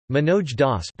Manoj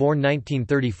Das, born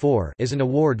 1934, is an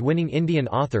award-winning Indian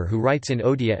author who writes in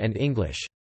Odia and English.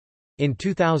 In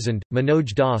 2000,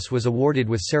 Manoj Das was awarded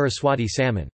with Saraswati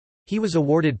Samman. He was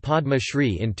awarded Padma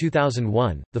Shri in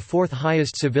 2001, the fourth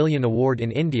highest civilian award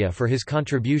in India for his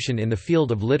contribution in the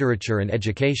field of literature and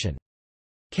education.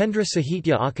 Kendra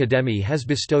Sahitya Akademi has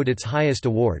bestowed its highest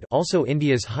award, also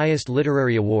India's highest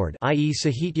literary award, i.e.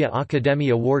 Sahitya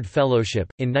Akademi Award Fellowship,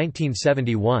 in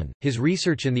 1971. His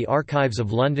research in the archives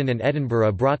of London and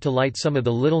Edinburgh brought to light some of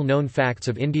the little-known facts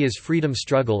of India's freedom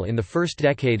struggle in the first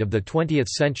decade of the 20th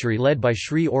century, led by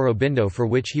Sri Aurobindo, for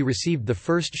which he received the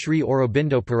first Sri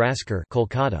Aurobindo Puraskar,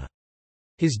 Kolkata.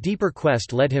 His deeper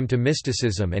quest led him to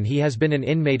mysticism, and he has been an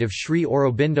inmate of Sri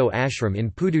Aurobindo Ashram in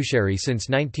Puducherry since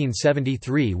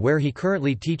 1973, where he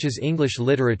currently teaches English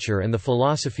literature and the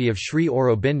philosophy of Sri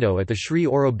Aurobindo at the Sri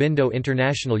Aurobindo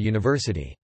International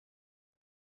University.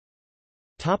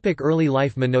 Early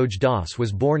life. Manoj Das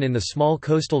was born in the small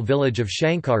coastal village of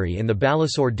Shankari in the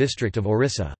Balasore district of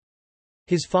Orissa.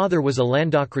 His father was a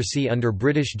landocracy under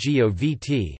British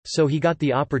GOVT, so he got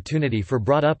the opportunity for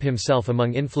brought up himself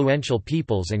among influential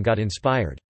peoples and got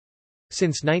inspired.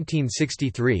 Since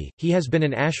 1963, he has been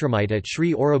an ashramite at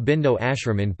Sri Aurobindo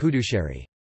Ashram in Puducherry.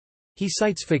 He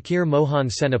cites Fakir Mohan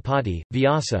Senapati,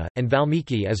 Vyasa, and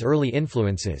Valmiki as early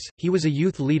influences. He was a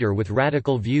youth leader with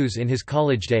radical views in his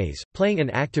college days, playing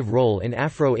an active role in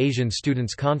Afro-Asian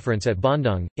Students' Conference at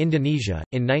Bandung, Indonesia,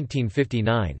 in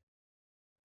 1959.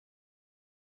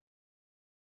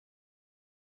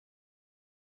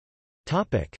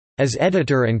 As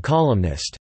editor and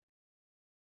columnist.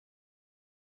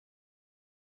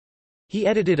 He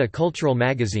edited a cultural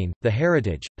magazine, The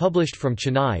Heritage, published from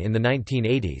Chennai in the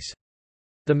 1980s.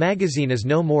 The magazine is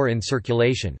no more in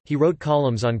circulation. He wrote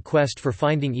columns on quest for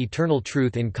finding eternal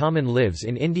truth in common lives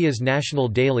in India's national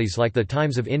dailies like The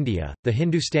Times of India, The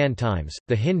Hindustan Times,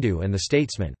 The Hindu and The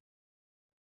Statesman.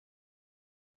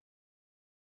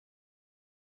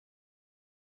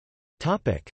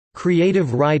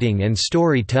 Creative writing and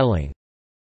storytelling.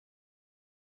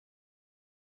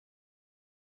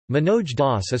 Manoj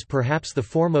Das is perhaps the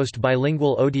foremost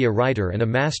bilingual Odia writer and a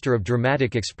master of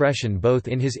dramatic expression both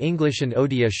in his English and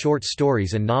Odia short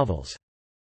stories and novels.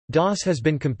 Das has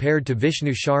been compared to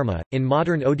Vishnu Sharma, in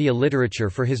modern Odia literature,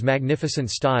 for his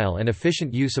magnificent style and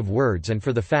efficient use of words, and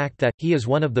for the fact that, he is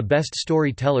one of the best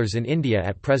storytellers in India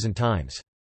at present times.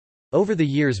 Over the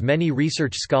years, many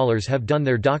research scholars have done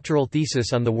their doctoral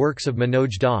thesis on the works of Manoj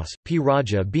Das, P.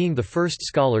 Raja being the first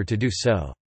scholar to do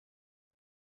so.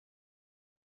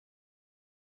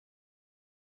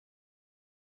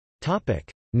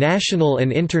 National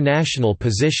and international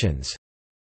positions.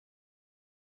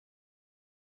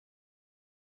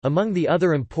 Among the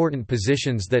other important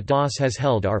positions that Das has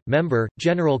held are, Member,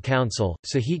 General Council,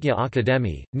 Sahitya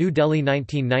Akademi, New Delhi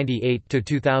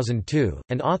 1998–2002,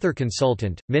 and Author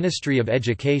Consultant, Ministry of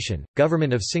Education,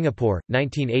 Government of Singapore,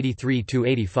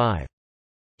 1983–85.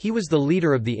 He was the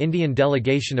leader of the Indian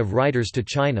Delegation of Writers to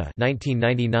China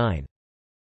 1999.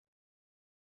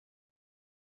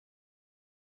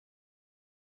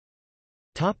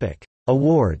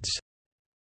 Awards.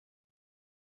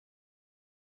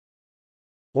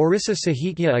 Orissa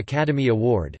Sahitya Akademi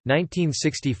Award,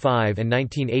 1965 and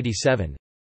 1987.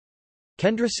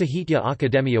 Kendra Sahitya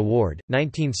Akademi Award,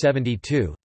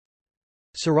 1972.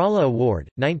 Sarala Award,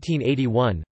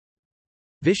 1981.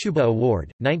 Vishubha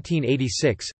Award,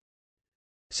 1986.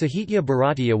 Sahitya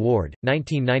Bharati Award,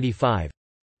 1995.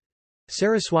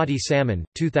 Saraswati Samman,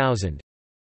 2000.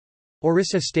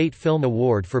 Orissa State Film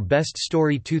Award for Best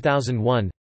Story 2001.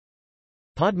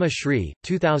 Padma Shri,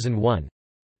 2001.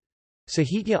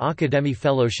 Sahitya Akademi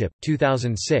Fellowship,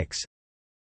 2006.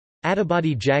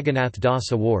 Adibadi Jagannath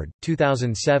Das Award,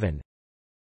 2007.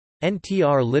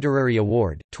 NTR Literary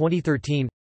Award, 2013.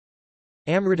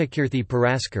 Amritakirti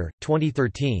Puraskar,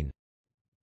 2013.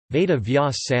 Veda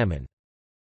Vyas Samman.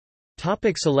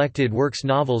 Selected works.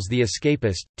 Novels. The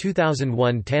Escapist,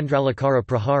 2001. Tandralakara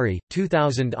Prahari,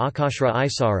 2000. Akashra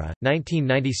Isara,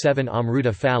 1997.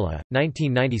 Amruta Phala,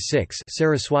 1996.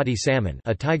 Saraswati Samman,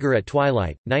 A Tiger at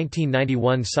Twilight,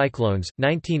 1991. Cyclones,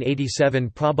 1987.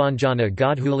 Prabhanjana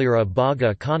Godhulira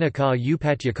Bhaga Kanaka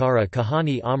Upatyakara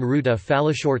Kahani Amruta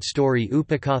Phala. Short story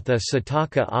Upakatha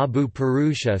Sataka Abu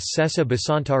Purusha Sesa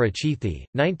Basantara Chithi,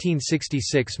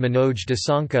 1966. Manoj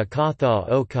Dasanka Katha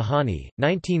O Kahani,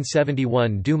 1970.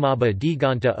 1971 Dumaba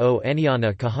Diganta o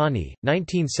Enyana Kahani,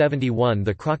 1971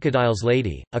 The Crocodile's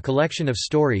Lady, a collection of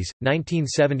stories,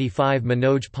 1975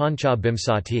 Manoj Pancha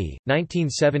Bimsati,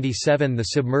 1977 The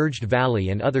Submerged Valley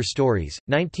and Other Stories,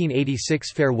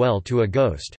 1986 Farewell to a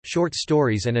Ghost, Short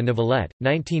Stories and a Novelette,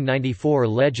 1994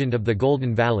 Legend of the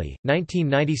Golden Valley,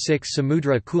 1996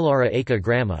 Samudra Kulara Eka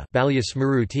Grama Balya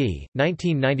Smruti,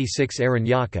 1996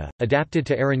 Aranyaka, adapted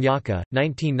to Aranyaka,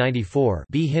 1994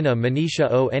 Bihina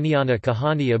Manisha o Enyana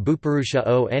Kahani Abupurusha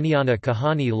o Enyana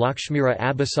Kahani Lakshmira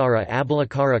Abasara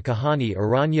Abalakara Kahani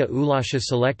Aranya Ulasha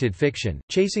Selected Fiction,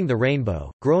 Chasing the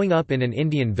Rainbow, Growing Up in an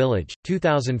Indian Village,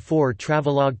 2004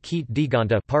 Travelogue Keet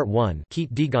Diganta Part 1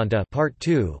 Keet Diganta Part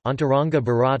 2 Antaranga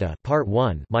Bharata Part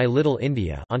 1 My Little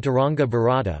India Antaranga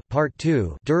Bharata Part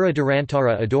 2 Dura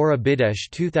Durantara Adora Bidesh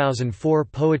 2004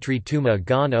 Poetry Tuma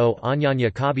Gan o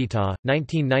Anyanya Kabita,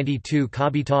 1992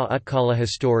 Kabita Utkala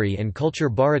History and Culture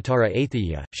Bharatara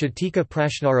Atheya, Shatika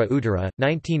Prashnara Uttara,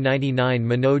 1999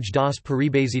 Manoj Das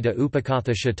Paribazita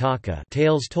Upakatha Shataka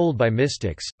Tales Told by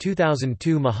Mystics,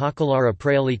 2002 Mahakalara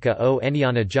Prayalika o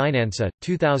Enyana Jinansa,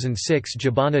 2006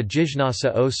 Jabana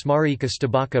Jijnasa o Smarika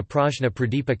Stabaka Prajna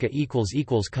Pradipaka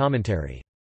Commentary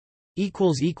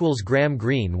Graham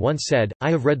Greene once said,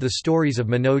 I have read the stories of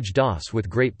Manoj Das with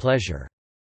great pleasure.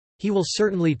 He will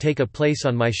certainly take a place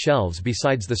on my shelves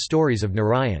besides the stories of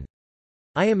Narayan.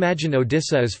 I imagine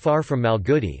Odisha is far from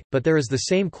Malgudi, but there is the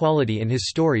same quality in his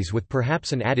stories with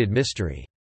perhaps an added mystery.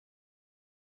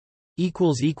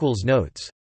 Notes